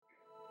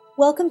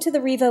Welcome to the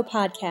Revo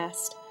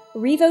Podcast.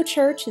 Revo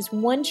Church is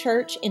one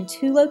church in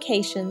two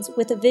locations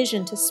with a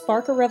vision to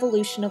spark a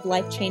revolution of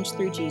life change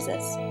through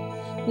Jesus.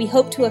 We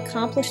hope to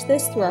accomplish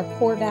this through our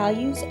core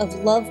values of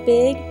love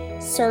big,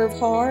 serve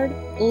hard,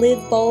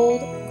 live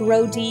bold,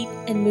 grow deep,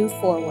 and move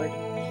forward.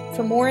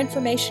 For more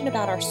information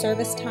about our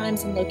service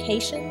times and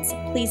locations,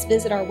 please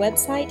visit our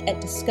website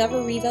at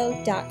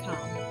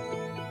discoverrevo.com.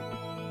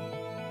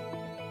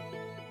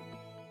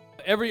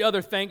 Every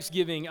other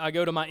Thanksgiving, I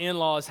go to my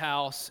in-laws'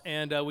 house,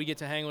 and we get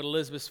to hang with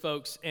Elizabeth's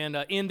folks. And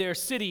in their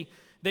city,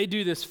 they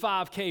do this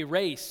 5K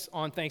race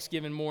on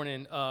Thanksgiving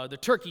morning, the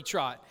turkey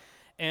trot.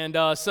 And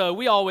so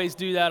we always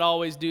do that.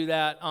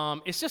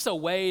 It's just a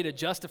way to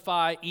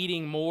justify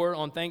eating more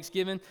on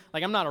Thanksgiving.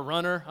 Like, I'm not a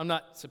runner. I'm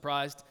not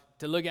surprised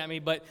to look at me,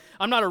 but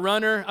I'm not a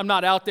runner. I'm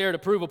not out there to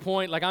prove a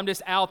point. Like, I'm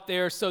just out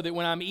there so that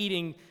when I'm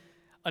eating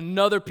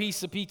another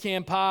piece of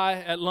pecan pie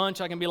at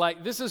lunch, I can be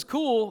like, this is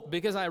cool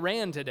because I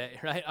ran today,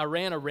 right? I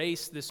ran a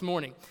race this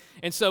morning.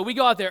 And so we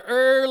go out there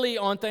early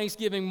on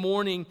Thanksgiving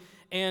morning,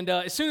 and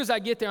as soon as I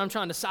get there, I'm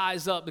trying to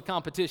size up the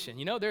competition.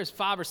 You know, there's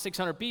 500 or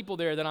 600 people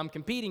there that I'm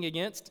competing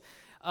against,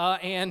 so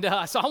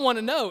I want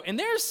to know. And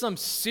there's some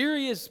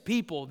serious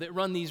people that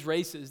run these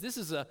races. This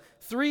is a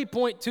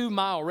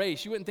 3.2-mile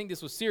race. You wouldn't think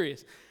this was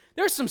serious.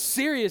 There's some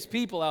serious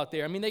people out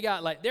there. I mean,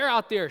 they're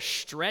out there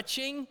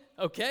stretching,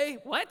 okay?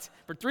 What?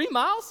 For 3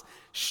 miles?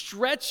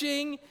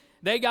 Stretching.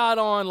 They got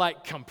on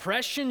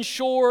compression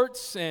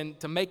shorts and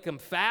to make them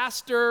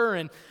faster,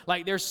 and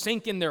they're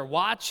syncing their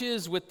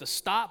watches with the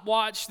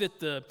stopwatch that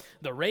the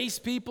race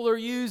people are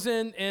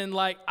using. And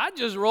I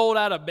just rolled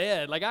out of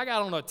bed. I got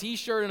on a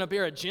t-shirt and a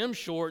pair of gym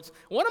shorts.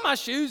 One of my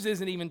shoes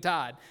isn't even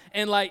tied.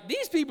 And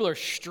these people are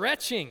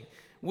stretching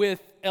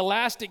with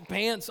elastic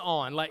pants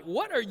on.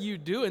 What are you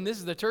doing? This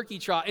is the turkey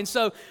trot. And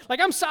so,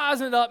 I'm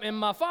sizing it up, and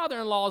my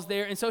father-in-law's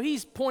there, and so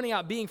he's pointing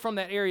out, being from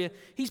that area,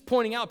 he's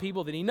pointing out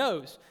people that he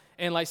knows.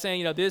 And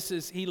saying,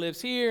 he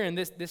lives here, and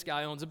this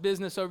guy owns a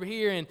business over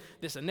here, and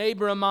this a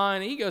neighbor of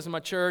mine, and he goes to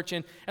my church.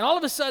 And all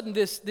of a sudden,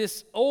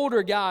 this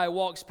older guy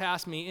walks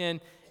past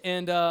me,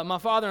 and my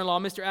father-in-law,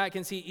 Mr.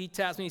 Atkins, he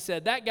taps me, he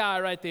said, that guy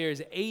right there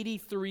is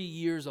 83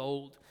 years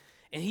old,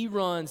 and he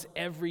runs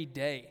every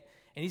day.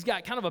 And he's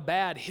got kind of a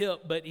bad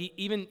hip, but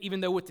even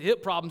though with the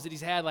hip problems that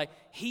he's had,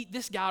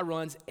 this guy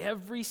runs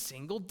every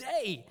single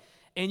day.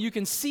 And you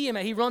can see him.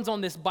 He runs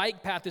on this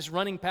bike path, this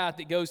running path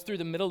that goes through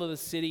the middle of the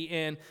city,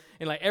 and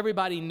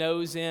everybody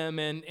knows him.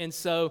 And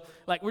so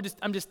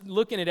I'm just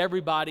looking at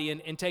everybody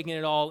and taking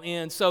it all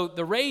in. So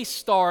the race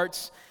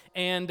starts,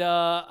 and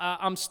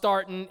I'm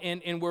starting,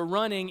 and we're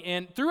running.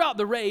 And throughout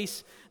the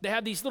race, they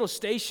have these little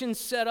stations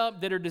set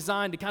up that are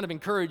designed to kind of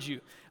encourage you.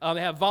 They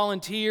have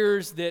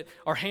volunteers that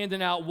are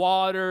handing out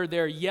water.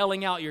 They're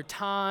yelling out your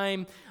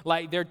time.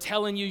 They're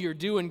telling you you're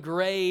doing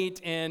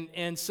great.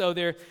 And so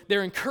they're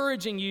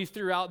encouraging you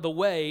throughout the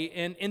way.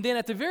 And then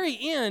at the very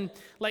end,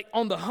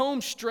 on the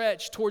home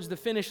stretch towards the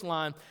finish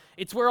line,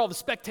 it's where all the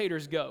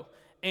spectators go.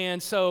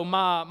 And so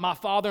my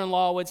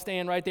father-in-law would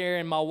stand right there,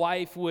 and my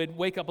wife would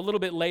wake up a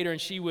little bit later,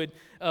 and she would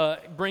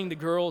bring the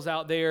girls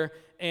out there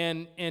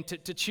and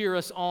to cheer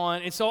us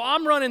on. And so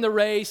I'm running the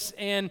race,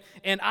 and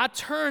I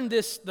turn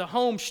the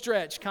home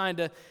stretch kind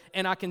of,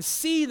 and I can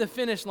see the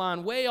finish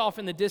line way off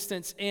in the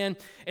distance, and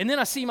then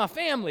I see my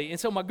family. And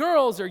so my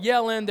girls are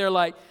yelling. They're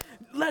like,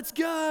 let's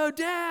go,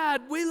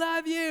 Dad, we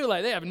love you.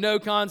 They have no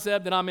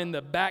concept that I'm in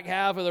the back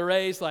half of the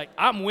race.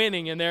 I'm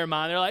winning in their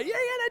mind. They're like, you're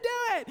going to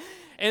do it.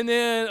 And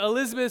then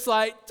Elizabeth's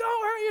like,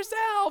 don't hurt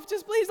yourself.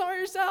 Just please don't hurt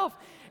yourself.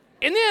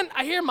 And then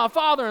I hear my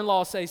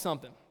father-in-law say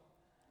something.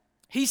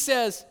 He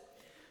says,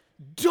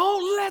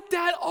 don't let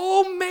that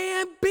old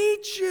man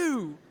beat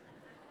you.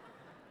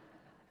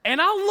 And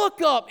I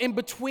look up, and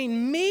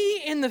between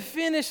me and the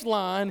finish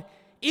line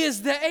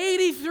is the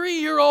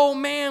 83-year-old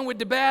man with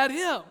the bad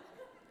hip.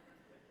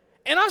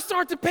 And I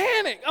start to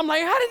panic. I'm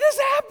like, how did this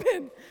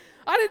happen?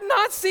 I did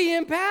not see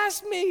him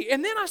pass me.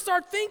 And then I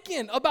start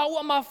thinking about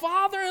what my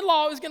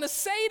father-in-law is going to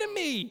say to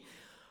me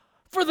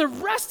for the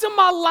rest of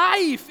my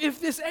life if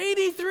this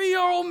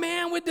 83-year-old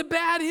man with the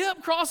bad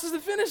hip crosses the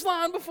finish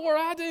line before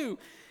I do.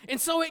 And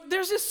so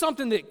there's just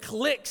something that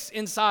clicks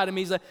inside of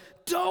me. He's like,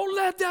 don't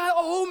let that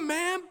old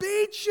man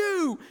beat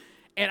you.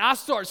 And I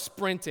start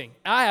sprinting.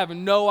 I have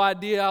no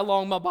idea how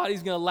long my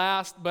body's going to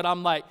last, but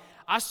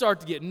I start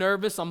to get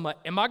nervous. I'm like,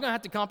 am I going to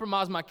have to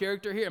compromise my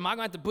character here? Am I going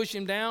to have to push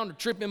him down or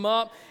trip him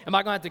up? Am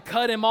I going to have to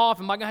cut him off?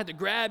 Am I going to have to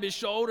grab his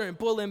shoulder and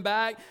pull him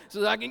back so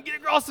that I can get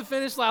across the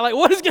finish line?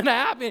 What is going to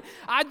happen?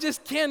 I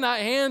just cannot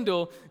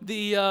handle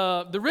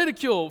the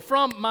ridicule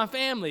from my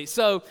family.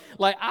 So,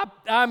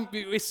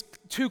 it's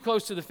too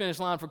close to the finish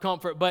line for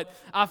comfort, but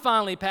I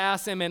finally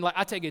pass him, and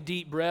I take a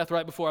deep breath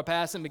right before I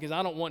pass him because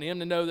I don't want him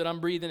to know that I'm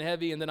breathing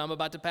heavy and that I'm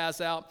about to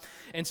pass out.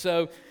 And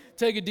so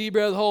take a deep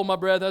breath, hold my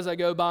breath as I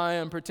go by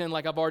and pretend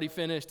like I've already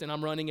finished and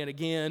I'm running it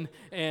again.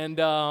 And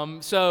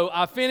so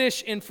I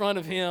finish in front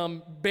of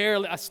him,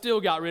 barely. I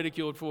still got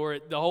ridiculed for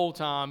it the whole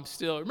time.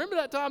 Still, remember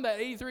that time that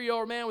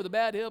 83-year-old man with a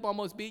bad hip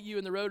almost beat you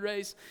in the road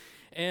race?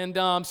 And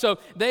so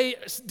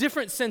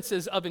different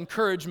senses of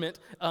encouragement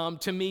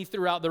to me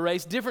throughout the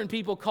race, different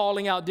people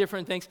calling out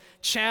different things,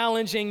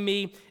 challenging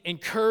me,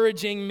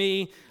 encouraging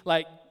me,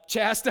 like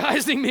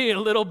chastising me a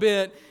little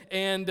bit,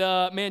 and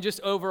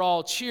just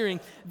overall cheering.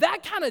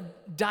 That kind of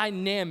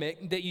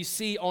dynamic that you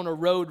see on a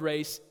road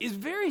race is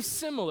very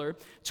similar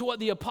to what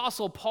the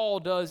Apostle Paul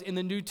does in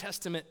the New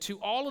Testament to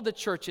all of the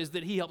churches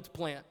that he helped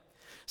plant.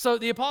 So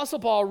the Apostle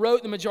Paul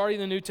wrote the majority of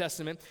the New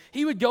Testament.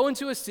 He would go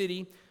into a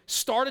city,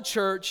 start a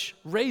church,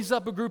 raise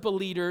up a group of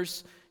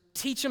leaders,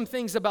 teach them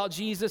things about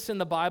Jesus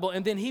and the Bible,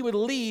 and then he would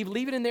leave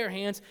it in their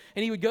hands,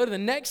 and he would go to the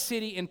next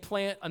city and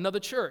plant another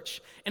church.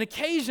 And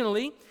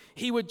occasionally,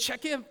 he would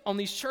check in on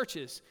these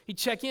churches. He'd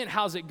check in,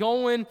 how's it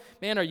going?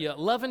 Man, are you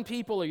loving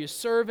people? Are you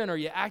serving? Are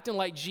you acting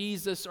like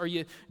Jesus? Are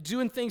you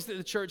doing things that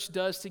the church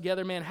does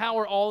together? Man, how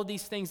are all of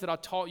these things that I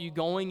taught you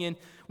going? And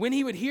when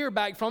he would hear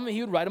back from them,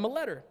 he would write them a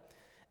letter.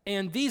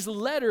 And these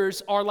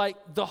letters are like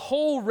the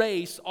whole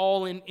race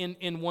all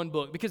in one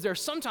book. Because there are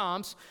some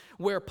times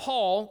where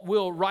Paul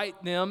will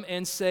write them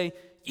and say,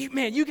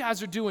 man, you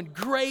guys are doing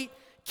great.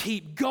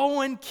 Keep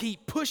going,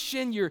 keep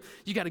pushing. You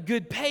got a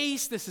good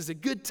pace. This is a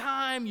good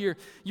time.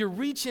 You're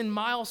reaching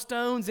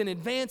milestones and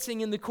advancing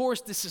in the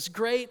course. This is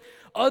great.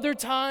 Other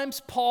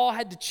times, Paul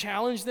had to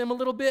challenge them a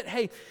little bit.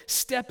 Hey,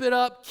 step it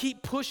up.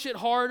 Keep push it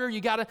harder.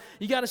 You gotta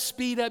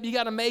speed up. You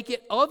gotta make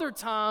it. Other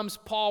times,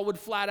 Paul would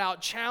flat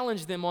out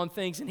challenge them on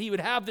things, and he would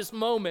have this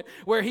moment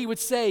where he would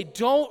say,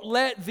 "Don't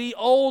let the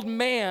old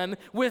man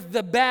with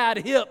the bad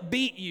hip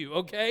beat you."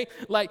 Okay,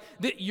 like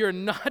you're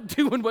not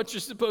doing what you're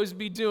supposed to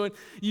be doing.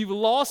 You've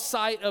lost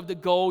sight of the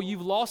goal.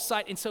 You've lost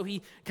sight, and so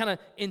he kind of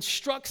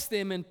instructs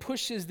them and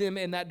pushes them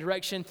in that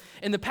direction.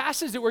 And the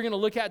passage that we're going to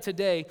look at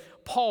today,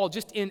 Paul,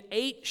 just in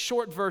 8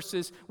 short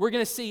verses, we're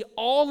going to see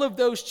all of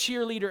those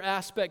cheerleader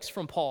aspects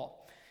from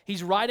Paul.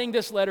 He's writing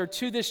this letter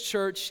to this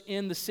church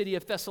in the city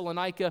of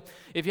Thessalonica.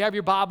 If you have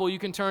your Bible, you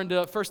can turn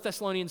to 1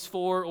 Thessalonians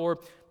 4 or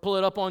pull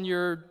it up on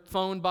your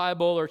phone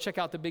Bible or check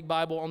out the big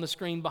Bible on the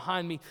screen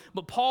behind me.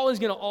 But Paul is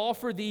going to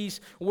offer these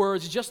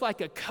words just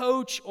like a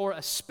coach or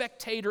a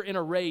spectator in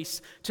a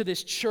race to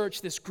this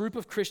church, this group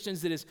of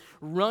Christians that is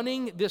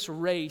running this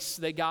race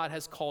that God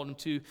has called them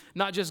to.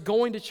 Not just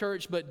going to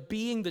church, but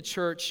being the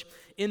church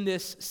in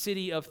this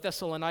city of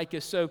Thessalonica.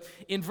 So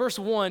in verse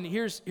 1,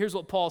 here's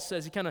what Paul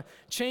says. He kind of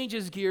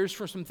changes gears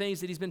from some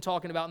things that he's been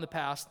talking about in the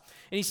past.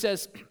 And he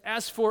says,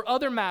 as for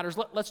other matters,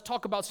 let's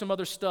talk about some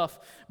other stuff,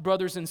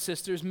 brothers and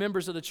sisters,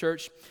 members of the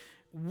church.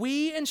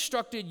 We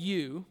instructed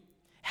you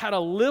how to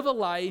live a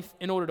life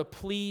in order to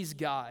please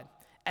God,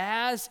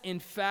 as in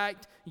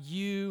fact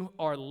you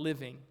are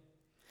living.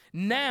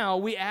 Now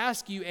we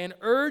ask you and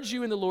urge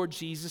you in the Lord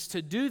Jesus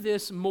to do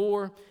this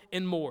more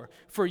and more.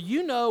 For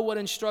you know what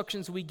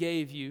instructions we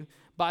gave you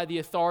by the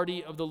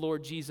authority of the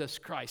Lord Jesus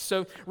Christ.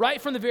 So right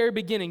from the very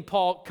beginning,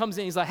 Paul comes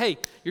in, he's like, hey,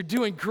 you're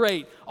doing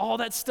great. All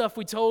that stuff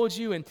we told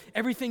you and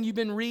everything you've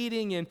been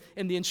reading and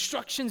the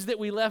instructions that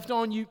we left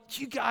on you,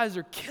 you guys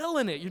are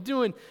killing it. You're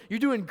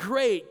doing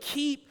great.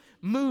 Keep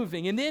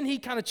moving. And then he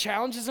kind of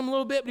challenges them a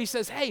little bit, but he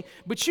says, hey,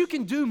 but you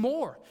can do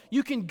more.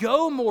 You can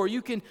go more.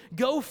 You can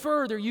go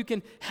further. You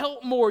can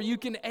help more. You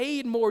can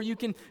aid more. You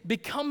can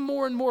become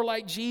more and more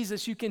like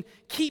Jesus. You can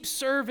keep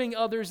serving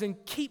others and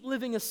keep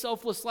living a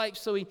selfless life.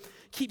 So he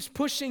keeps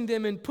pushing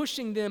them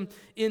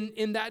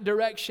in that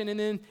direction. And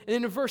then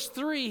in verse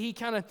 3, he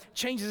kind of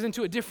changes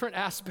into a different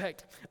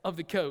aspect of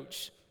the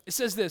coach. It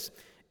says this,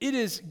 it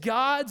is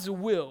God's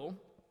will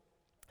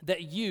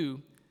that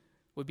you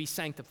would be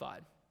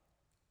sanctified.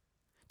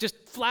 Just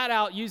flat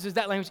out uses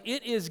that language.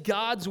 It is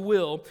God's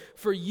will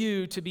for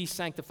you to be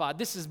sanctified.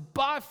 This is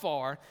by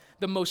far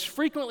the most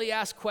frequently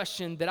asked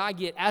question that I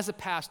get as a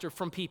pastor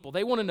from people.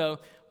 They want to know,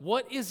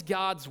 what is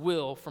God's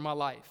will for my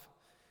life?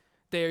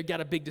 They've got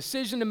a big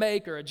decision to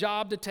make or a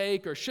job to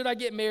take, or should I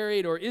get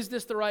married, or is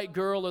this the right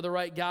girl or the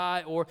right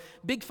guy, or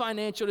big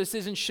financial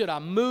decision, should I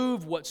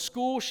move, what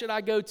school should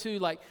I go to?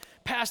 Like,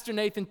 Pastor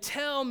Nathan,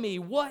 tell me,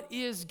 what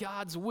is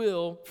God's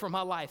will for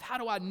my life? How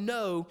do I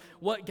know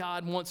what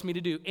God wants me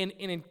to do? And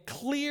in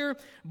clear,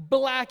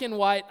 black and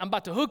white, I'm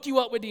about to hook you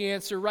up with the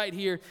answer right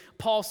here.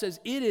 Paul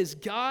says, it is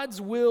God's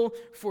will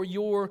for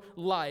your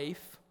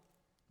life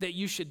that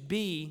you should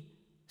be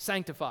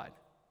sanctified.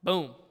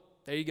 Boom.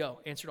 There you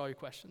go. Answered all your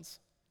questions.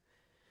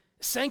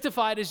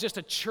 Sanctified is just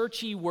a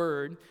churchy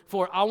word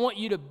for I want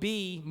you to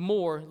be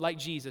more like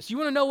Jesus. You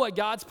want to know what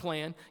God's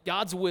plan,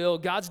 God's will,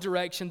 God's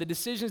direction, the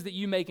decisions that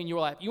you make in your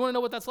life. You want to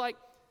know what that's like?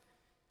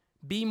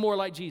 Be more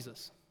like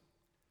Jesus.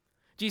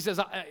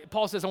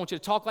 Paul says, I want you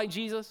to talk like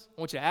Jesus.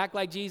 I want you to act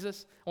like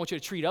Jesus. I want you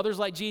to treat others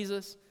like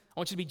Jesus. I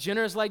want you to be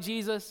generous like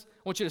Jesus.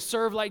 I want you to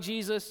serve like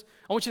Jesus.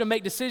 I want you to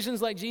make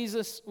decisions like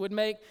Jesus would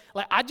make.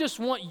 Like, I just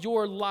want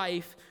your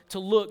life to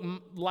look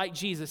like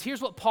Jesus.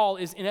 Here's what Paul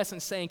is, in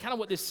essence, saying, kind of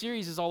what this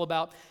series is all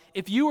about.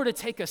 If you were to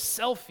take a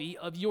selfie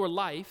of your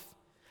life,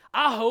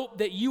 I hope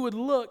that you would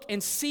look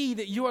and see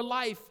that your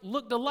life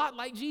looked a lot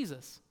like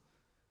Jesus.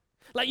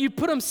 Like you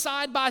put them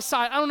side by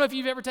side. I don't know if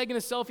you've ever taken a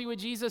selfie with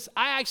Jesus.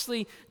 I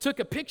actually took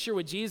a picture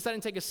with Jesus. I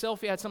didn't take a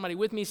selfie. I had somebody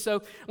with me. So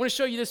I want to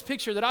show you this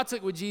picture that I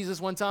took with Jesus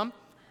one time.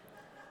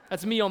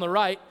 That's me on the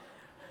right.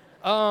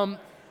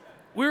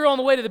 We were on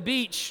the way to the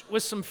beach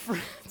with some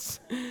friends.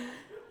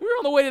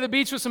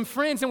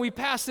 And we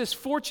passed this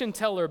fortune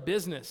teller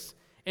business.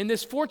 And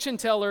this fortune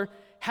teller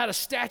had a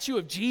statue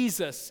of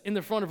Jesus in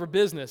the front of her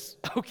business.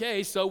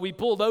 Okay, so we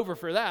pulled over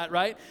for that,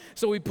 right?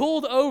 So we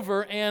pulled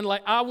over, and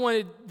like I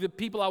wanted the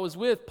people I was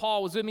with,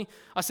 Paul was with me.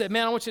 I said,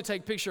 man, I want you to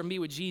take a picture of me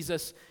with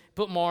Jesus.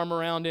 Put my arm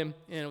around him,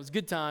 and it was a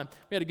good time.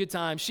 We had a good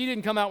time. She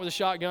didn't come out with a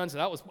shotgun, so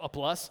that was a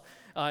plus.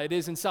 It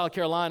is in South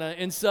Carolina.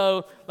 And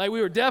so like we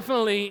were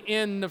definitely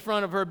in the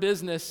front of her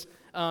business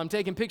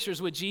taking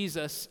pictures with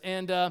Jesus.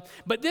 And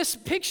but this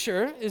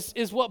picture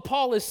is what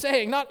Paul is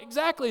saying. Not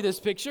exactly this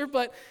picture,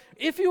 but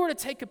if you were to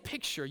take a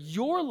picture,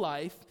 your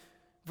life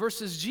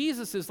versus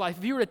Jesus' life,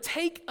 if you were to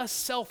take a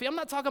selfie, I'm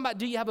not talking about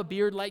do you have a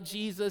beard like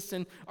Jesus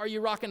and are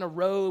you rocking a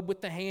robe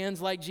with the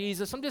hands like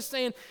Jesus. I'm just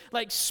saying,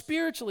 like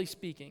spiritually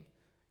speaking,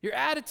 your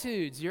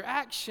attitudes, your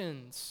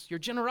actions, your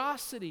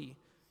generosity,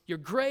 your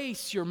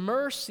grace, your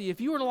mercy,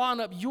 if you were to line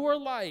up your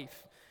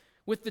life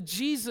with the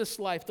Jesus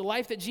life, the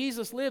life that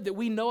Jesus lived that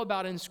we know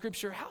about in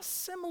Scripture, how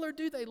similar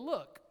do they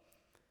look?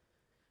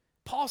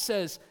 Paul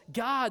says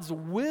God's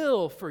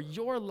will for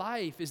your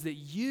life is that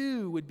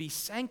you would be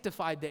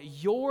sanctified, that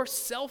your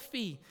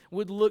selfie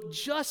would look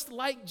just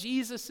like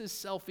Jesus'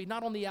 selfie,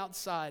 not on the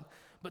outside,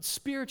 but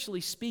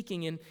spiritually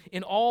speaking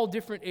in all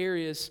different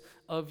areas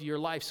of your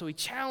life. So he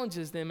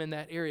challenges them in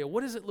that area.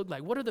 What does it look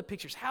like? What are the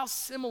pictures? How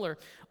similar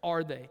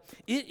are they?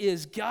 It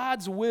is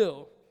God's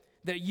will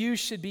that you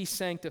should be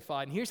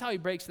sanctified. And here's how he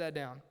breaks that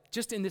down.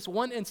 Just in this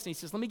one instance,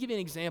 he says, let me give you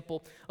an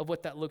example of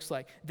what that looks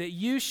like. That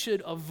you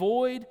should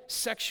avoid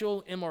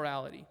sexual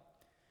immorality.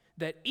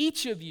 That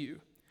each of you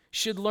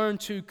should learn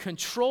to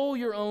control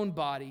your own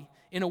body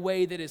in a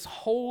way that is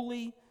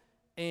holy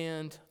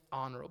and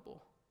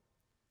honorable.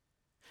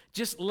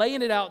 Just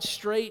laying it out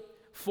straight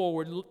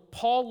forward.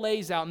 Paul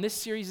lays out, and this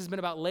series has been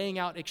about laying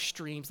out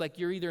extremes, like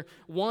you're either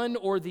one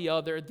or the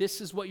other.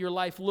 This is what your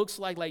life looks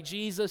like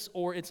Jesus,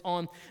 or it's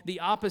on the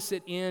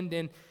opposite end.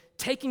 And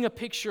taking a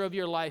picture of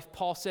your life,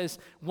 Paul says,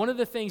 one of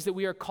the things that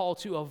we are called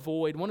to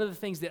avoid, one of the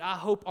things that I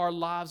hope our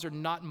lives are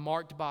not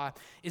marked by,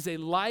 is a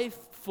life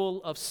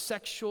full of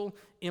sexual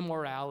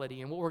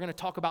immorality. And what we're going to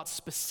talk about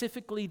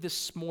specifically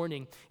this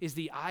morning is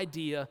the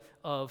idea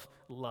of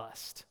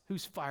lust.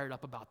 Who's fired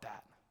up about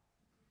that?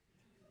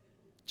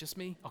 Just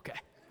me? Okay.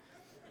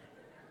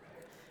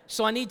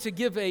 So I need to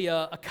give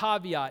a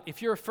caveat.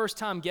 If you're a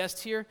first-time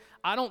guest here,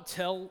 I don't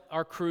tell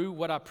our crew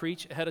what I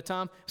preach ahead of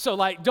time. So,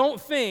 don't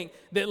think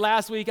that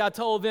last week I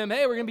told them,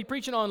 hey, we're going to be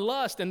preaching on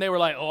lust, and they were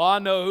like, oh, I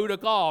know who to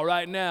call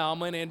right now. I'm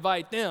going to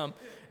invite them.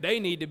 They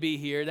need to be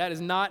here. That is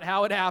not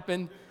how it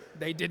happened.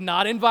 They did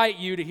not invite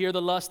you to hear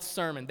the lust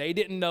sermon. They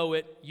didn't know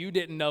it. You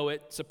didn't know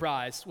it.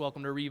 Surprise.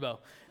 Welcome to Revo.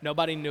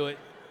 Nobody knew it.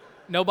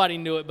 Nobody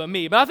knew it but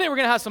me. But I think we're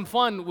going to have some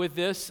fun with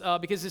this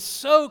because it's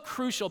so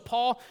crucial.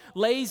 Paul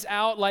lays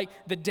out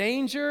the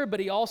danger, but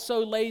he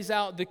also lays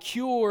out the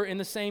cure in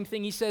the same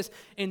thing. He says,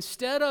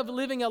 instead of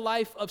living a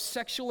life of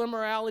sexual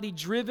immorality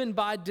driven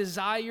by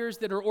desires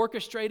that are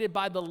orchestrated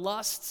by the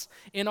lusts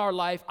in our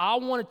life, I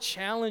want to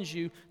challenge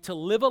you to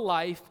live a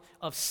life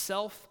of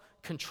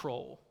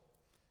self-control.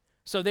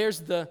 So there's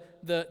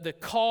the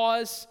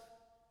cause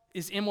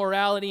is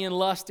immorality and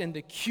lust, and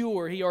the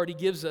cure he already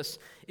gives us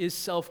is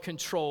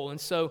self-control. And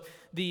so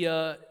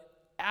the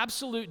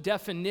absolute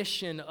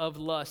definition of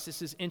lust,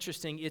 this is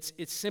interesting, it's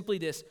simply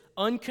this: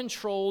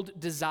 uncontrolled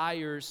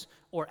desires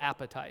or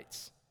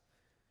appetites.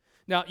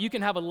 Now, you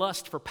can have a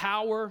lust for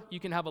power, you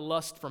can have a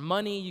lust for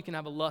money, you can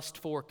have a lust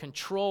for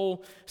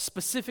control.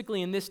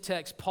 Specifically in this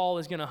text, Paul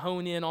is going to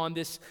hone in on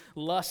this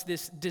lust,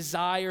 this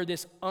desire,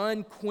 this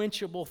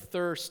unquenchable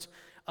thirst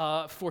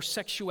for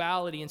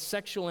sexuality and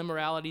sexual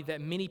immorality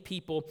that many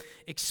people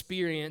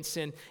experience.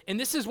 And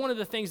this is one of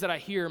the things that I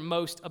hear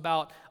most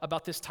about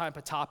this type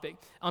of topic.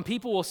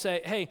 People will say,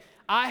 hey,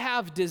 I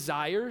have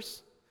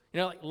desires.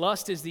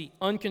 Lust is the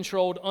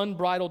uncontrolled,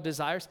 unbridled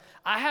desires.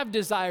 I have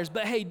desires,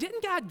 but hey,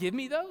 didn't God give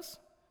me those?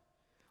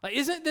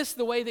 Isn't this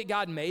the way that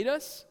God made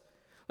us?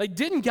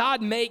 Didn't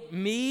God make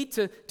me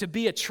to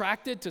be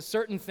attracted to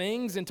certain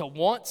things and to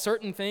want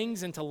certain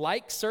things and to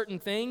like certain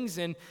things?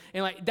 And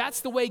that's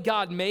the way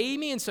God made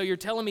me, and so you're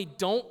telling me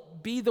don't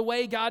be the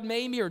way God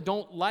made me or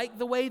don't like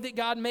the way that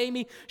God made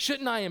me?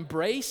 Shouldn't I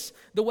embrace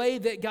the way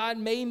that God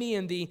made me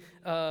and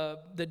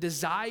the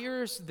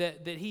desires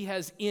that he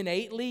has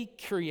innately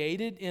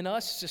created in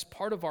us? It's just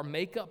part of our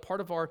makeup, part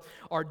of our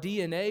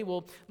DNA.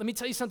 Well, let me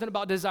tell you something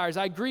about desires.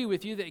 I agree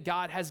with you that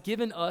God has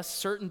given us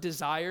certain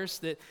desires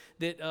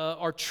that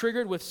are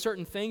triggered with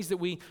certain things that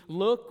we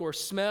look or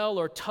smell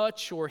or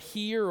touch or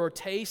hear or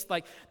taste.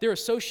 They're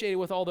associated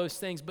with all those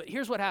things. But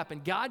here's what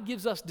happened. God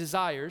gives us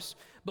desires,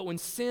 but when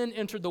sin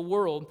entered the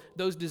world,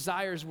 those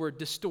desires were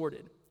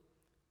distorted.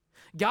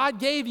 God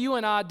gave you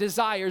and I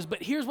desires,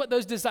 but here's what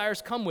those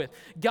desires come with.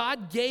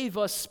 God gave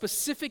us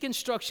specific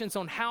instructions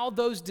on how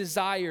those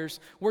desires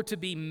were to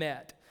be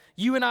met.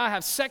 You and I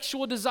have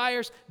sexual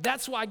desires.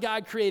 That's why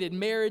God created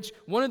marriage.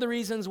 One of the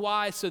reasons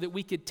why, so that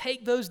we could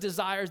take those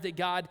desires that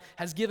God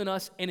has given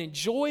us and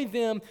enjoy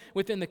them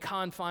within the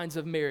confines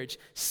of marriage.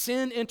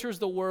 Sin enters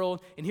the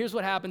world, and here's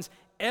what happens.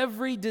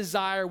 Every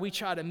desire we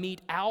try to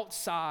meet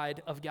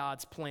outside of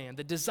God's plan.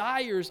 The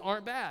desires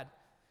aren't bad.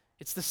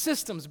 It's the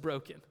system's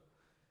broken.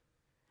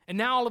 And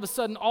now all of a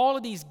sudden, all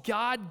of these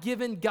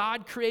God-given,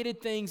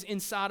 God-created things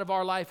inside of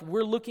our life,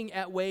 we're looking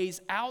at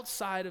ways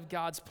outside of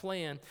God's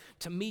plan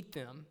to meet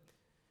them.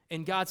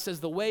 And God says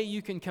the way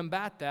you can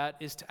combat that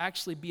is to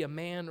actually be a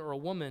man or a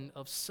woman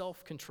of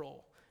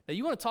self-control. Now,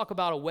 you want to talk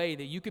about a way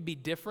that you could be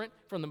different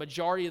from the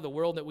majority of the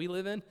world that we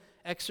live in?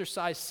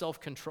 Exercise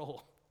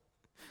self-control.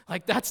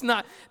 Like, that's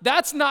not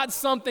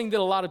something that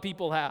a lot of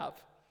people have.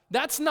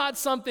 That's not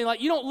something,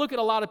 like, you don't look at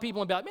a lot of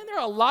people and be like, man, there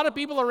are a lot of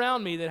people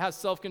around me that have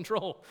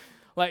self-control.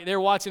 Like,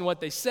 they're watching what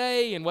they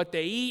say and what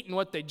they eat and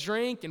what they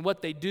drink and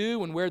what they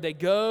do and where they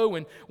go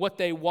and what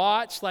they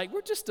watch. Like,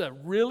 we're just a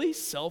really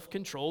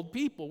self-controlled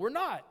people. We're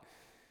not.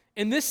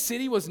 And this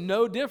city was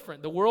no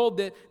different. The world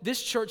that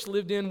this church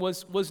lived in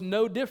was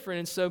no different.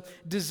 And so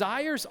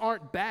desires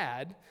aren't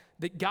bad.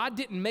 That God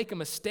didn't make a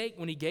mistake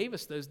when he gave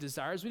us those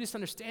desires. We just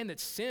understand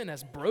that sin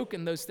has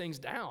broken those things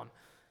down.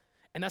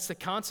 And that's the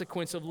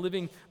consequence of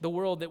living the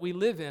world that we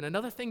live in.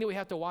 Another thing that we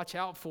have to watch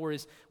out for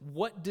is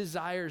what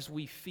desires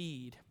we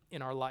feed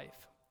in our life.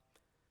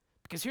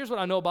 Because here's what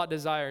I know about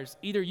desires.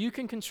 Either you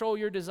can control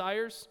your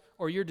desires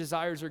or your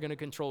desires are going to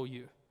control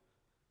you.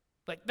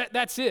 Like,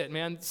 that's it,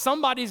 man.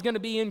 Somebody's going to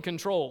be in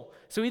control.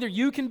 So either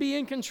you can be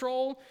in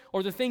control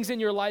or the things in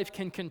your life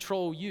can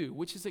control you.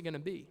 Which is it going to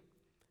be?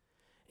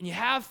 And you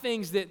have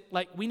things that,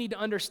 like, we need to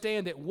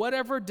understand that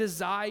whatever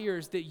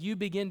desires that you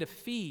begin to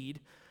feed,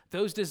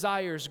 those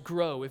desires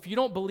grow. If you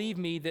don't believe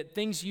me that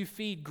things you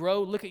feed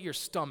grow, look at your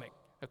stomach,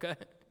 okay?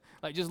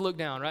 Like, just look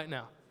down right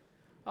now.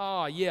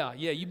 Oh, yeah,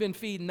 you've been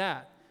feeding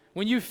that.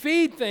 When you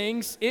feed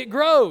things, it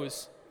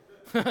grows.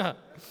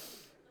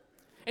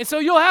 And so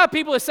you'll have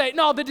people that say,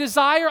 no, the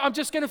desire, I'm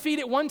just going to feed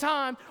it one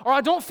time, or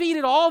I don't feed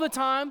it all the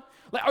time,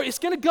 like, or it's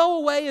going to go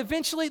away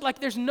eventually. Like,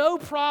 there's no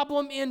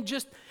problem in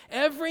just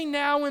every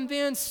now and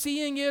then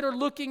seeing it or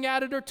looking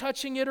at it or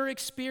touching it or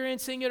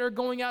experiencing it or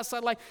going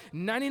outside. Like,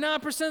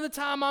 99% of the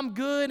time I'm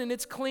good and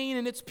it's clean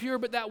and it's pure,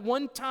 but that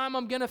one time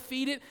I'm going to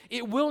feed it,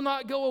 it will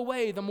not go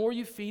away. The more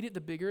you feed it,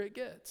 the bigger it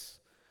gets.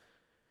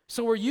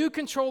 So are you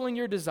controlling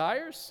your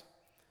desires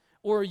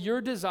or are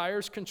your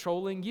desires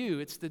controlling you?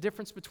 It's the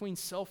difference between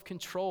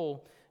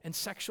self-control and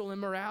sexual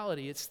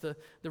immorality. It's the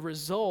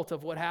result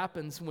of what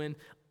happens when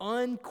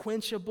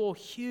unquenchable,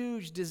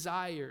 huge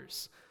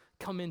desires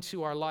come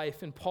into our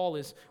life, and Paul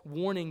is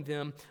warning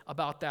them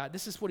about that.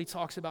 This is what he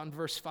talks about in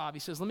verse 5. He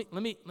says, let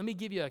me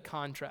give you a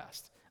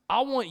contrast.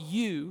 I want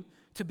you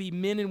to be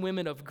men and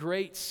women of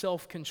great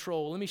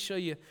self-control. Let me show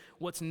you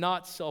what's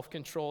not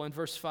self-control in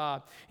verse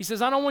 5. He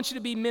says, I don't want you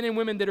to be men and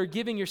women that are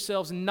giving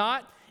yourselves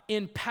not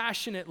in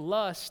passionate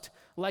lust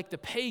like the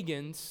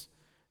pagans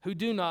who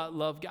do not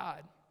love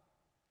God.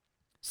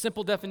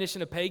 Simple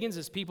definition of pagans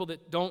is people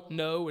that don't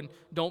know and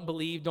don't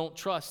believe, don't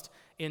trust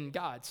in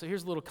God. So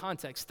here's a little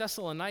context.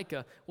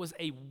 Thessalonica was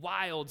a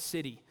wild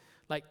city.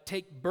 Like,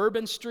 take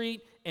Bourbon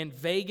Street and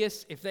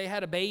Vegas. If they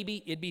had a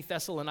baby, it'd be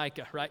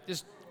Thessalonica, right?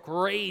 Just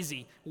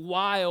crazy,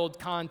 wild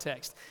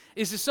context.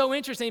 This is so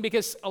interesting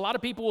because a lot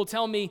of people will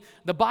tell me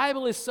the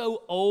Bible is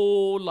so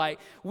old, like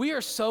we are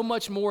so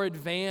much more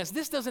advanced.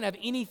 This doesn't have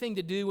anything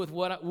to do with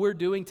what we're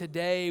doing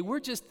today. We're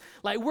just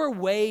like, we're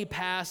way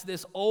past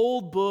this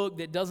old book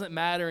that doesn't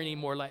matter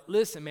anymore. Like,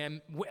 listen,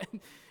 man,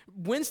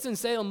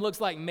 Winston-Salem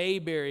looks like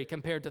Mayberry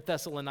compared to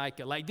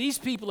Thessalonica. Like, these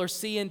people are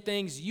seeing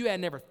things you had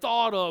never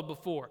thought of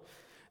before.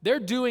 They're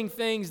doing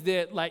things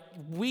that, like,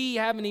 we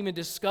haven't even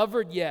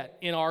discovered yet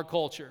in our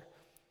culture.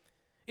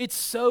 It's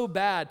so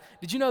bad.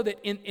 Did you know that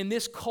in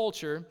this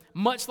culture,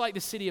 much like the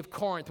city of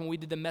Corinth when we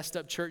did the Messed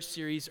Up Church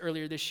series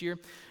earlier this year,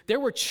 there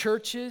were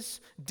churches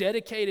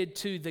dedicated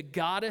to the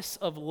goddess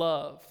of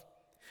love,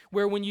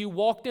 where when you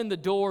walked in the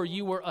door,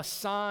 you were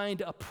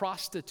assigned a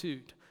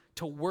prostitute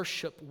to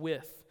worship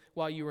with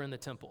while you were in the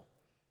temple.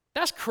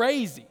 That's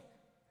crazy.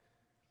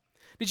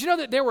 Did you know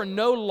that there were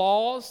no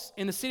laws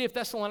in the city of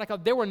Thessalonica?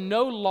 There were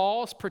no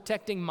laws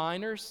protecting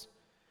minors.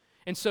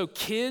 And so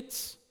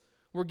kids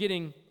were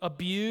getting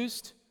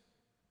abused.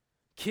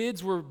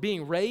 Kids were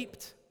being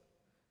raped.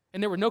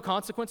 And there were no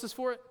consequences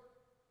for it.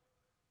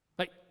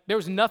 Like, there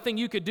was nothing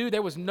you could do.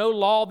 There was no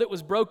law that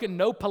was broken,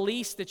 no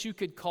police that you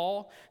could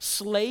call.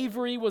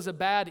 Slavery was a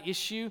bad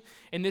issue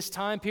in this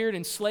time period,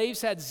 and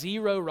slaves had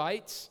zero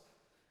rights.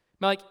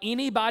 Like,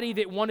 anybody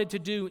that wanted to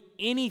do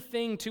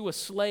anything to a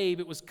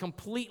slave, it was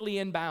completely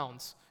in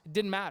bounds. It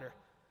didn't matter.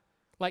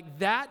 Like,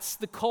 that's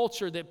the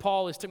culture that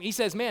Paul is talking. He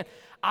says, man,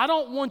 I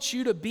don't want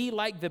you to be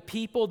like the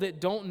people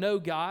that don't know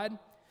God,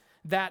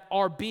 that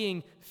are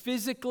being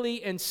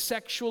physically and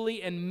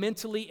sexually and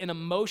mentally and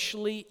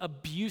emotionally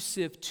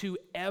abusive to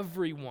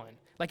everyone.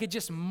 Like, it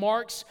just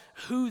marks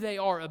who they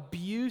are.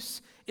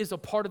 Abuse is a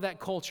part of that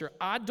culture.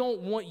 I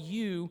don't want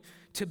you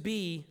to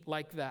be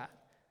like that.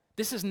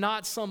 This is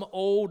not some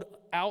old,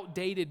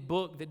 outdated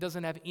book that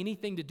doesn't have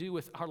anything to do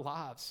with our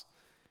lives.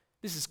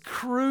 This is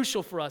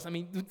crucial for us. I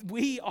mean,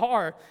 we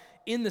are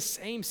in the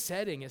same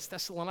setting as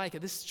Thessalonica.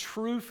 This is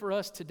true for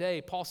us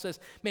today. Paul says,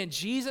 man,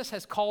 Jesus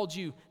has called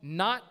you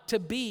not to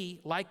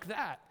be like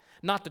that.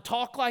 Not to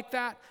talk like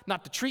that,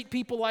 not to treat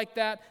people like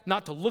that,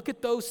 not to look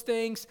at those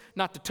things,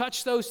 not to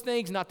touch those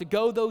things, not to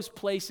go those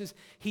places.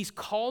 He's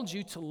called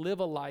you to live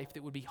a life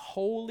that would be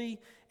holy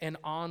and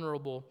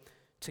honorable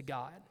to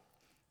God.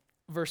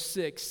 Verse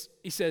 6,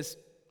 he says,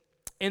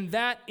 and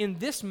that in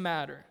this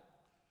matter,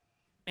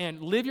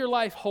 and live your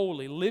life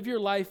holy, live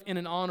your life in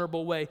an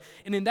honorable way,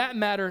 and in that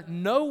matter,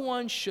 no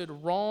one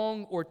should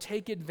wrong or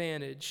take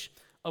advantage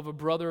of a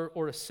brother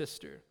or a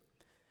sister.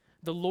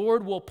 The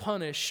Lord will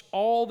punish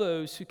all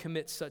those who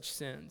commit such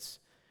sins,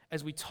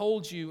 as we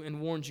told you and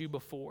warned you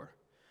before.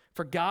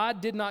 For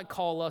God did not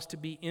call us to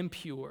be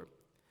impure,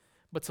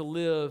 but to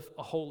live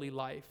a holy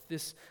life.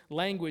 This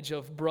language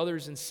of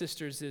brothers and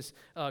sisters is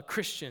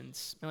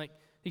Christians. Like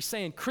he's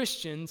saying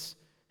Christians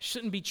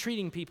shouldn't be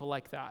treating people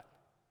like that.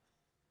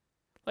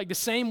 Like the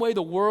same way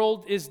the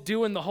world is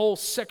doing the whole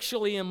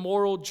sexually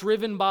immoral,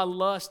 driven by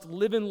lust,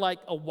 living like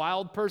a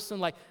wild person,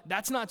 like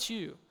that's not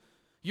you.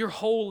 You're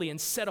holy and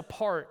set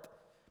apart.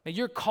 And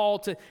you're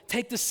called to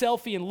take the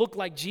selfie and look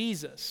like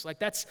Jesus. Like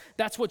that's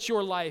what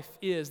your life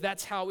is.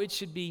 That's how it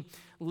should be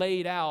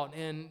laid out.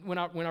 And when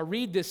I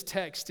read this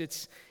text,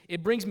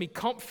 it brings me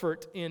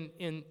comfort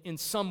in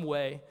some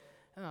way,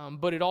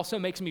 but it also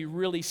makes me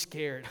really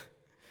scared.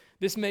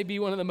 This may be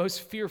one of the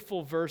most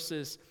fearful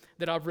verses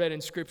that I've read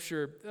in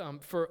Scripture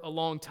for a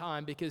long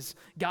time, because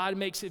God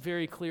makes it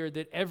very clear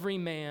that every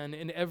man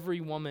and every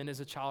woman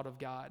is a child of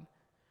God,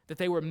 that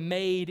they were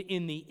made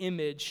in the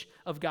image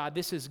of God.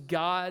 This is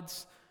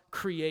God's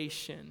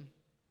creation.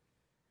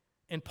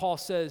 And Paul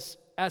says,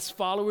 as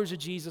followers of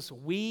Jesus,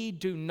 we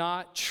do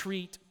not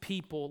treat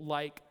people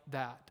like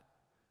that.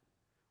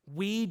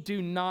 We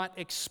do not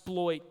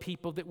exploit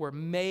people that were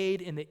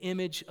made in the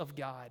image of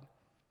God.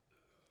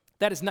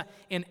 That is not,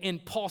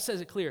 and Paul says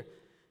it clear,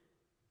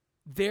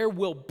 there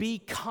will be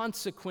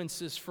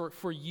consequences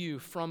for you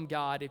from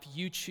God if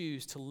you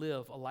choose to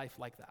live a life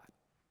like that.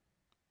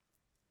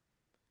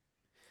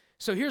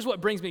 So here's what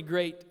brings me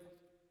great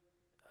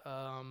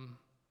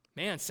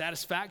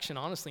satisfaction,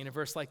 honestly, in a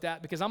verse like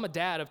that, because I'm a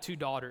dad of 2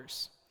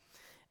 daughters.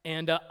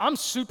 And I'm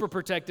super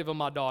protective of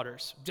my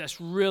daughters, just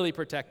really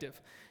protective.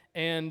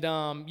 And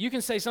you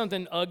can say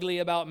something ugly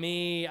about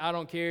me, I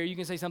don't care. You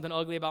can say something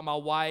ugly about my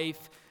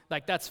wife,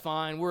 like that's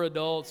fine. We're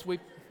adults. We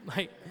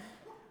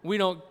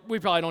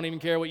probably don't even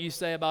care what you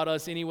say about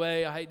us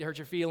anyway. I hate to hurt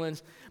your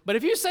feelings. But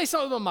if you say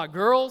something about my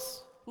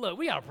girls, look,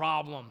 we got a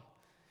problem.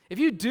 If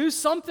you do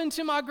something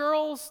to my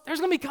girls, there's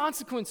going to be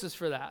consequences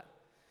for that.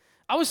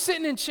 I was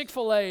sitting in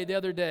Chick-fil-A the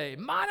other day,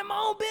 minding my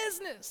own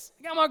business.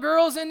 I got my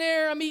girls in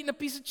there. I'm eating a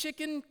piece of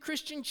chicken,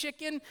 Christian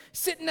chicken,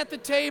 sitting at the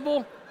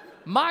table.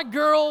 My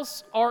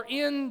girls are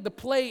in the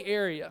play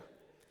area,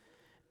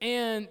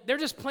 and they're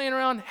just playing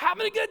around,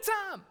 having a good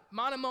time,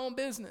 minding my own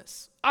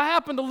business. I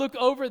happen to look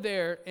over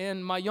there,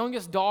 and my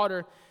youngest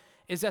daughter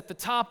is at the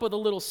top of the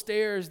little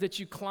stairs that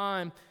you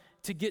climb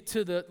to get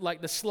to the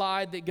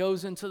slide that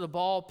goes into the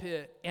ball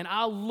pit. And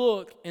I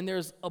look, and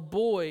there's a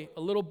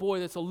little boy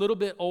that's a little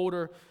bit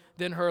older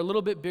than her, a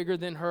little bit bigger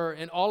than her,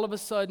 and all of a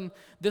sudden,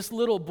 this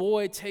little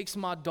boy takes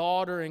my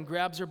daughter and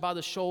grabs her by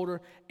the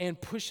shoulder and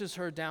pushes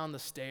her down the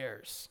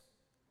stairs.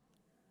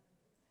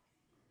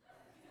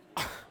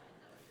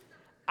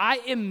 I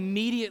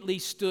immediately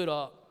stood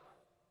up,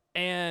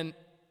 and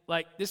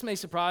this may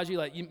surprise you,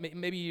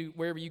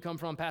 wherever you come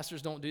from,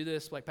 pastors don't do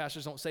this,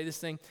 pastors don't say this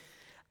thing.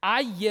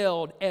 I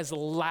yelled as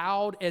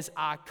loud as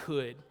I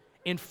could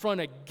in front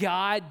of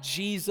God,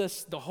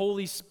 Jesus, the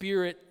Holy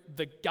Spirit,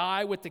 the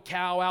guy with the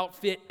cow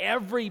outfit,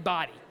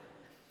 everybody.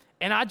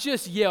 And I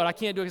just yelled. I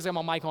can't do it because I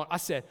have my mic on. I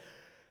said,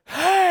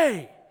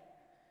 hey!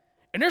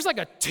 And there's like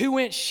a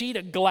 2-inch sheet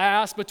of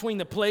glass between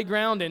the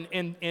playground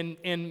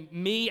and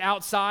me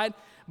outside,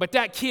 but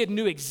that kid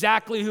knew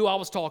exactly who I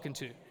was talking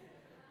to.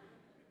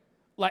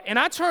 And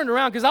I turned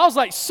around because I was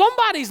like,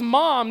 somebody's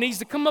mom needs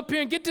to come up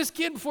here and get this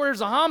kid before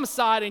there's a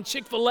homicide in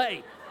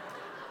Chick-fil-A.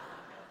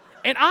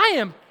 And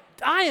I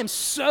am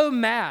so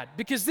mad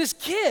because this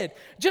kid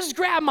just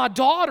grabbed my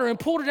daughter and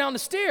pulled her down the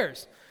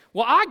stairs.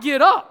 Well, I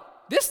get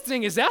up. This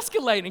thing is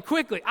escalating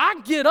quickly.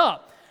 I get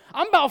up.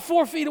 I'm about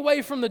 4 feet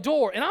away from the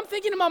door, and I'm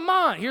thinking in my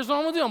mind, here's what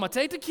I'm going to do. I'm going to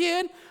take the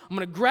kid, I'm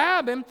going to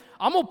grab him,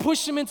 I'm going to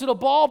push him into the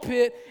ball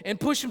pit and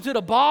push him to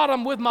the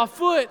bottom with my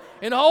foot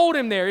and hold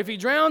him there. If he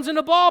drowns in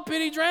the ball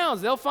pit, he drowns.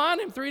 They'll find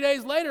him 3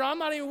 days later. I'm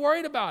not even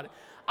worried about it.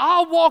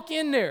 I'll walk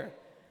in there.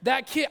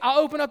 That kid, I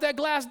open up that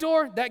glass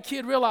door, that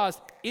kid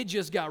realized it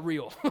just got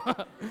real.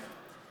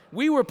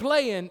 We were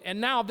playing, and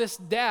now this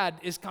dad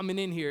is coming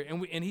in here,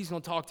 and he's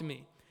going to talk to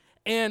me.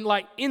 And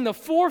in the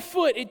 4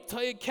 foot,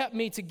 it kept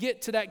me to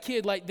get to that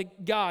kid. The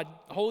God,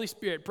 Holy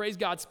Spirit, praise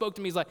God, spoke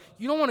to me. He's like,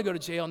 you don't want to go to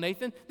jail,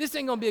 Nathan. This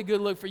ain't going to be a good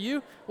look for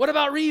you. What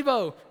about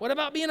Revo? What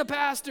about being a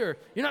pastor?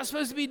 You're not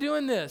supposed to be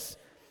doing this.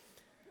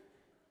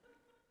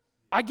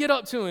 I get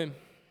up to him,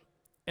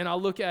 And I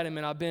look at him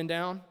and I bend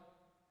down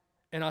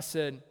and I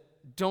said,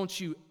 don't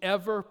you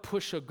ever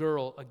push a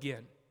girl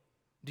again.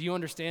 Do you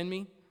understand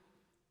me?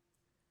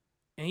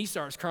 And he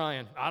starts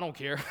crying. I don't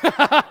care.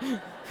 I'm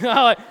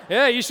like,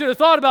 yeah, you should have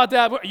thought about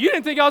that. You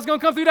didn't think I was going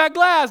to come through that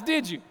glass,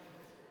 did you?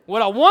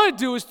 What I want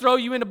to do is throw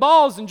you into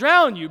balls and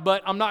drown you,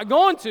 but I'm not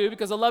going to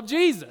because I love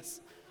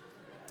Jesus.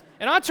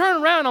 And I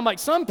turn around, I'm like,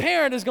 some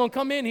parent is going to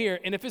come in here,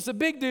 and if it's a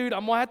big dude,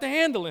 I'm going to have to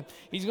handle him.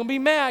 He's going to be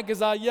mad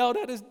because I yelled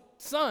at his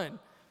son.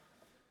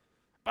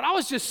 But I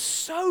was just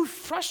so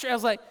frustrated. I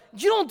was like,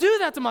 you don't do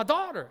that to my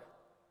daughter.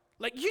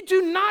 Like, you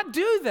do not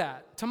do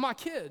that to my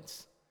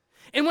kids.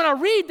 And when I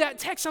read that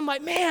text, I'm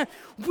like, man,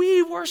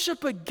 we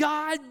worship a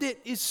God that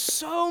is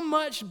so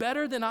much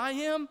better than I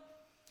am,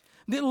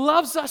 that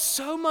loves us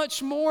so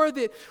much more,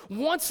 that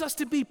wants us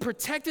to be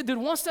protected, that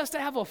wants us to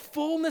have a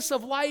fullness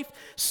of life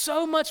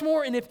so much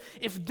more. And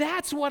if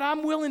that's what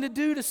I'm willing to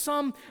do to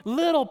some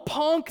little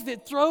punk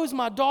that throws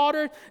my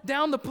daughter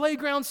down the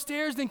playground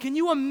stairs, then can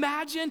you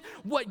imagine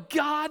what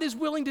God is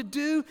willing to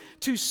do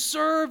to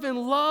serve and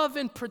love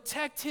and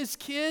protect his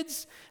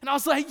kids? And I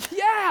was like,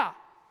 yeah.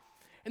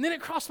 And then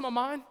it crossed my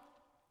mind.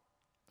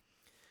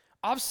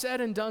 I've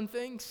said and done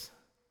things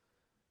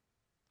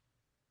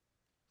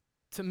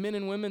to men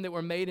and women that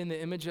were made in the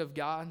image of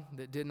God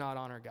that did not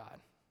honor God.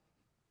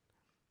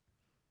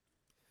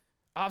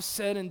 I've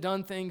said and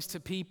done things to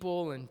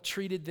people and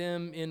treated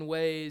them in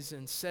ways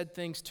and said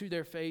things to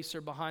their face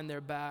or behind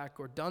their back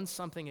or done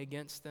something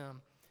against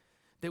them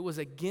that was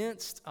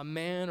against a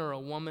man or a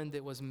woman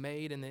that was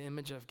made in the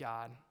image of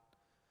God.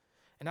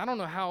 And I don't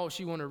know how else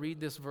you want to read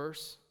this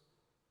verse,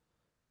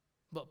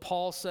 but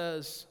Paul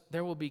says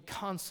there will be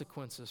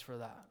consequences for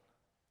that.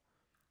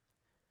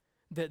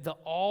 That the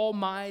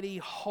almighty,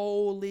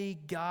 holy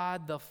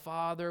God the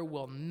Father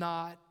will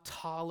not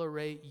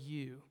tolerate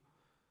you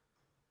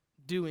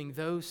doing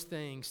those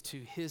things to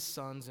his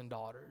sons and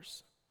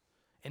daughters.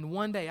 And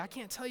one day, I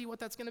can't tell you what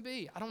that's going to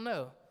be. I don't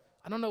know.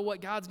 I don't know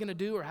what God's going to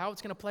do or how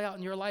it's going to play out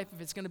in your life,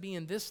 if it's going to be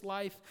in this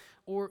life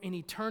or in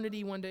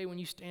eternity one day when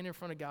you stand in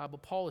front of God.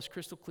 But Paul is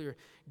crystal clear.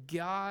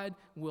 God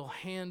will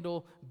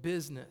handle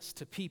business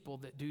to people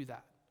that do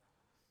that.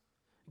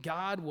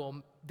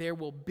 There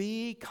will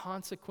be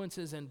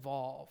consequences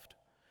involved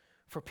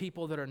for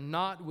people that are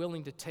not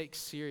willing to take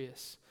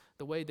serious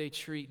the way they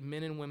treat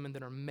men and women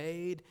that are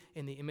made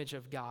in the image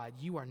of God.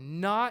 You are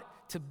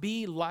not to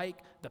be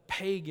like the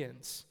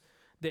pagans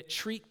that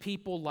treat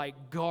people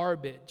like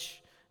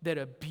garbage, that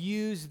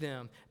abuse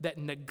them, that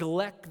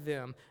neglect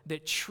them,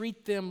 that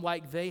treat them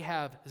like they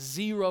have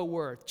zero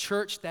worth.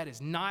 Church, that is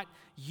not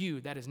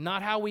you. That is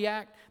not how we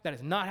act. That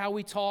is not how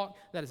we talk.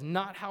 That is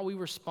not how we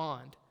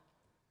respond.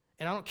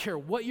 And I don't care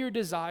what your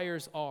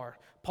desires are.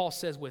 Paul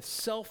says with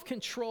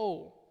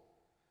self-control,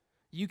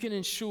 you can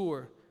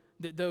ensure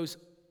that those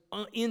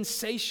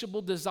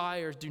insatiable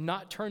desires do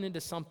not turn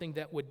into something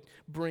that would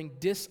bring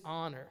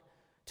dishonor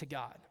to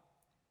God.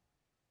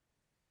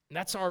 And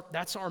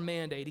that's our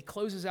mandate. He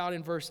closes out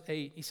in verse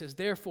 8. He says,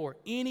 therefore,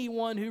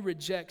 anyone who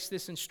rejects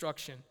this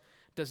instruction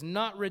does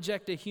not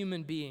reject a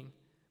human being,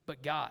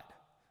 but God,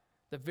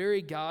 the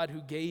very God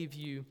who gave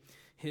you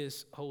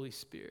his Holy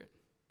Spirit.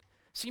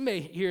 So you may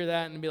hear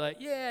that and be like,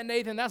 yeah,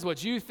 Nathan, that's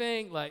what you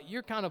think. Like,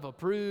 you're kind of a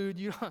prude.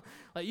 You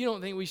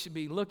don't think we should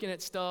be looking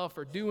at stuff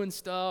or doing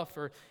stuff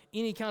or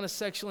any kind of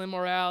sexual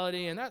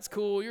immorality, and that's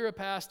cool. You're a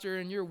pastor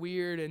and you're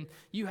weird and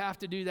you have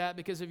to do that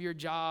because of your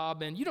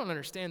job, and you don't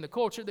understand the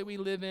culture that we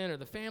live in or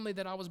the family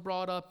that I was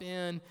brought up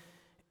in.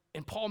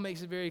 And Paul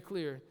makes it very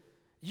clear,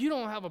 you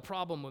don't have a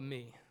problem with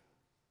me.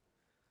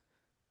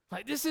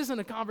 Like, this isn't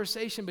a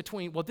conversation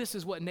between, well, this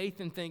is what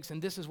Nathan thinks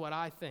and this is what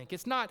I think.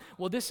 It's not,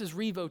 well, this is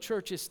Revo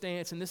Church's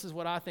stance and this is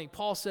what I think.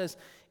 Paul says,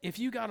 if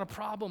you got a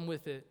problem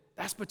with it,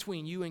 that's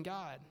between you and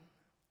God.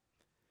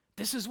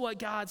 This is what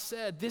God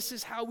said. This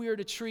is how we are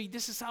to treat.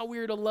 This is how we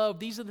are to love.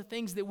 These are the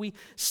things that we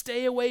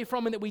stay away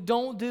from and that we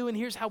don't do. And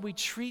here's how we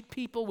treat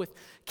people with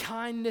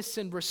kindness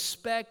and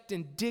respect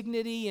and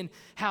dignity, and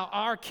how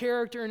our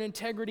character and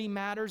integrity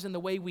matters, and the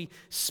way we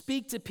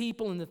speak to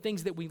people and the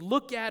things that we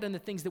look at and the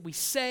things that we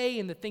say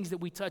and the things that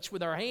we touch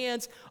with our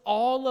hands.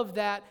 All of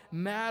that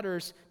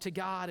matters to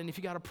God. And if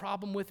you got a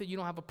problem with it, you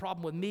don't have a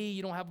problem with me.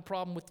 You don't have a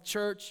problem with the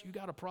church. You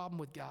got a problem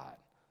with God.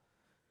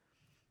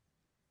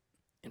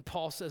 And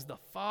Paul says the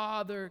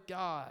Father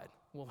God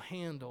will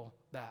handle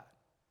that.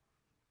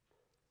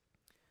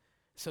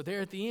 So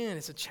there at the end,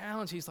 it's a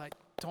challenge. He's like,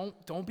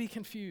 don't be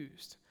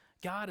confused.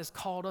 God has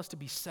called us to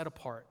be set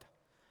apart.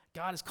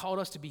 God has called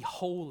us to be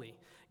holy.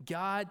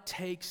 God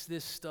takes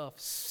this stuff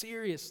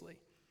seriously.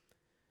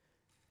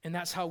 And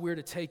that's how we're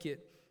to take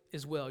it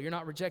as well. You're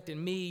not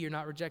rejecting me. You're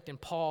not rejecting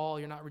Paul.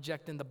 You're not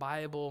rejecting the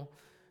Bible.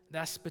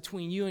 That's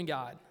between you and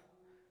God.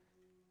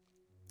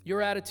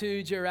 Your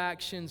attitudes, your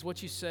actions,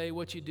 what you say,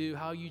 what you do,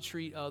 how you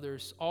treat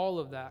others, all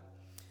of that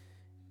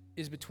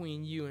is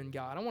between you and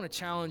God. I want to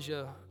challenge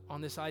you on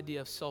this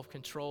idea of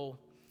self-control.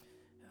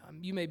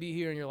 You may be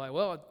here and you're like,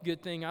 well,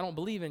 good thing I don't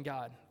believe in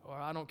God. or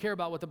I don't care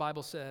about what the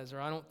Bible says,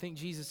 or I don't think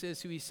Jesus is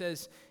who he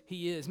says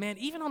he is. Man,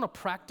 even on a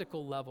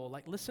practical level,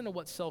 like listen to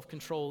what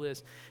self-control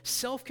is.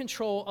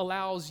 Self-control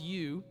allows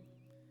you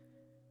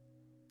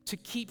to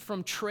keep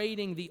from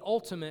trading the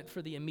ultimate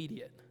for the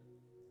immediate.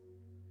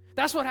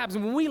 That's what happens.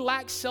 When we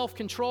lack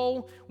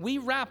self-control, we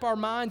wrap our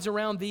minds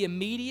around the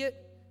immediate,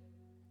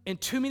 and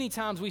too many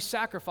times we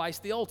sacrifice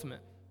the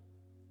ultimate.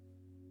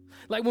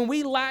 Like when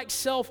we lack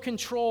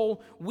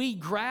self-control, we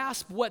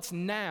grasp what's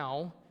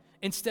now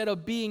instead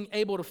of being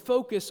able to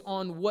focus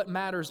on what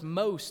matters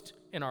most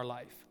in our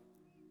life.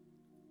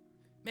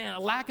 Man, a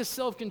lack of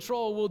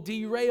self-control will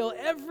derail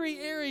every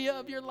area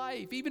of your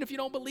life. Even if you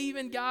don't believe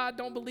in God,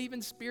 don't believe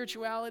in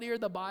spirituality or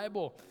the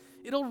Bible.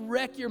 It'll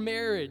wreck your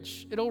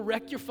marriage. It'll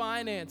wreck your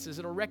finances.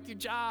 It'll wreck your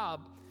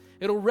job.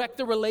 It'll wreck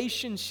the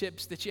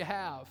relationships that you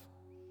have.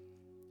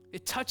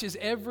 It touches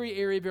every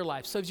area of your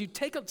life. So as you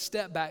take a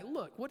step back,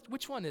 look,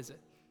 which one is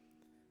it?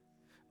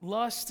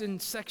 Lust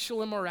and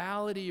sexual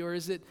immorality, or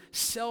is it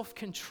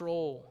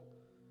self-control?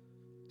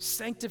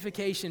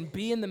 Sanctification,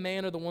 being the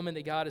man or the woman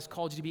that God has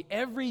called you to be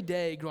every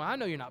day. I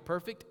know you're not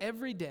perfect.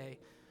 Every day,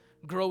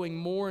 growing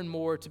more and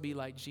more to be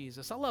like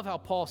Jesus. I love how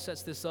Paul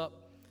sets this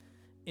up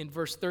in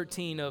verse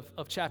 13 of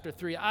chapter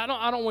 3. I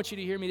don't want you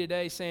to hear me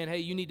today saying, hey,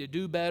 you need to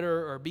do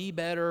better or be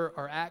better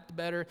or act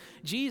better.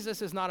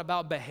 Jesus is not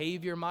about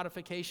behavior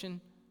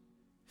modification.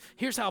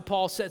 Here's how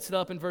Paul sets it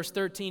up in verse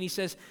 13. He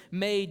says,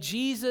 may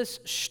Jesus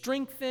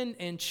strengthen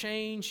and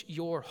change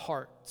your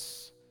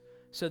hearts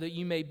so that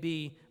you may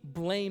be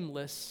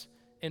blameless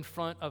in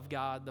front of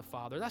God the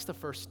Father. That's the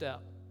first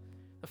step.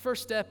 The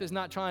first step is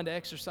not trying to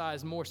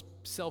exercise more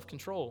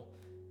self-control.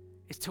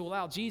 It's to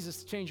allow Jesus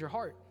to change your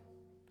heart.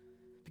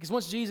 Because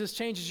once Jesus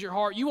changes your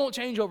heart, you won't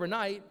change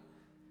overnight,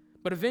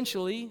 but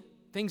eventually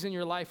things in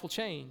your life will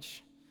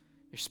change.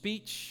 Your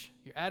speech,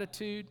 your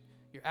attitude,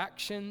 your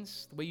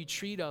actions, the way you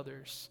treat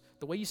others,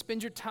 the way you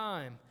spend your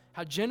time,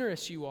 how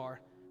generous you are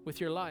with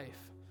your life,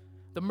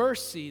 the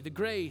mercy, the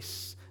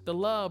grace, the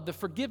love, the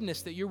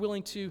forgiveness that you're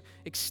willing to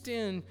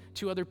extend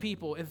to other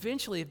people.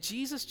 Eventually, if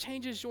Jesus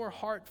changes your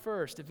heart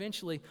first,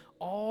 eventually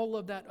all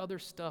of that other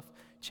stuff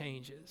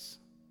changes.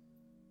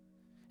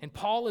 And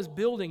Paul is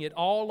building it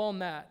all on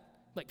that.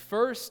 Like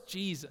first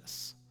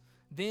Jesus,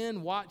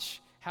 then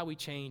watch how he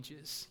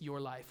changes your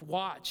life.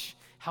 Watch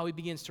how he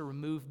begins to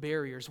remove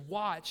barriers.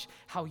 Watch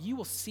how you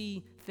will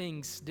see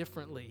things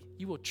differently.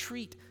 You will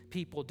treat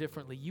people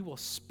differently. You will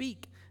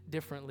speak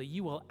differently.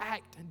 You will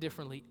act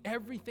differently.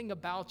 Everything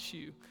about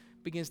you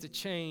begins to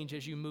change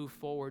as you move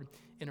forward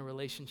in a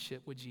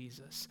relationship with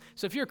Jesus.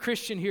 So if you're a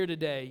Christian here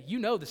today, you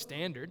know the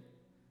standard.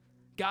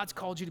 God's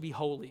called you to be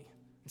holy,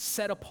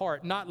 set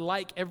apart, not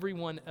like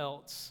everyone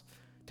else,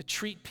 to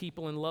treat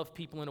people and love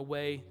people in a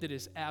way that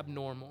is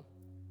abnormal.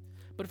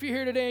 But if you're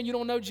here today and you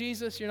don't know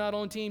Jesus, you're not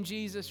on Team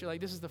Jesus, you're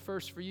like, this is the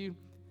first for you,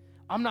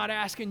 I'm not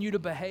asking you to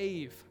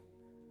behave.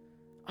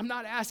 I'm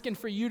not asking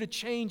for you to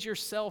change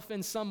yourself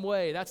in some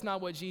way. That's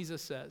not what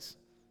Jesus says.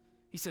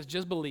 He says,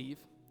 just believe.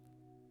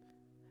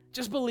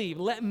 Just believe.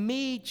 Let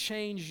me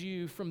change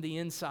you from the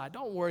inside.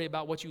 Don't worry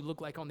about what you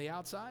look like on the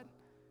outside.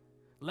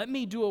 Let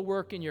me do a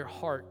work in your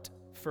heart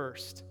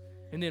first,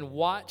 and then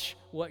watch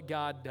what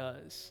God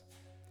does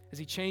as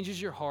he changes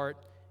your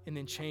heart and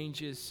then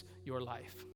changes your life.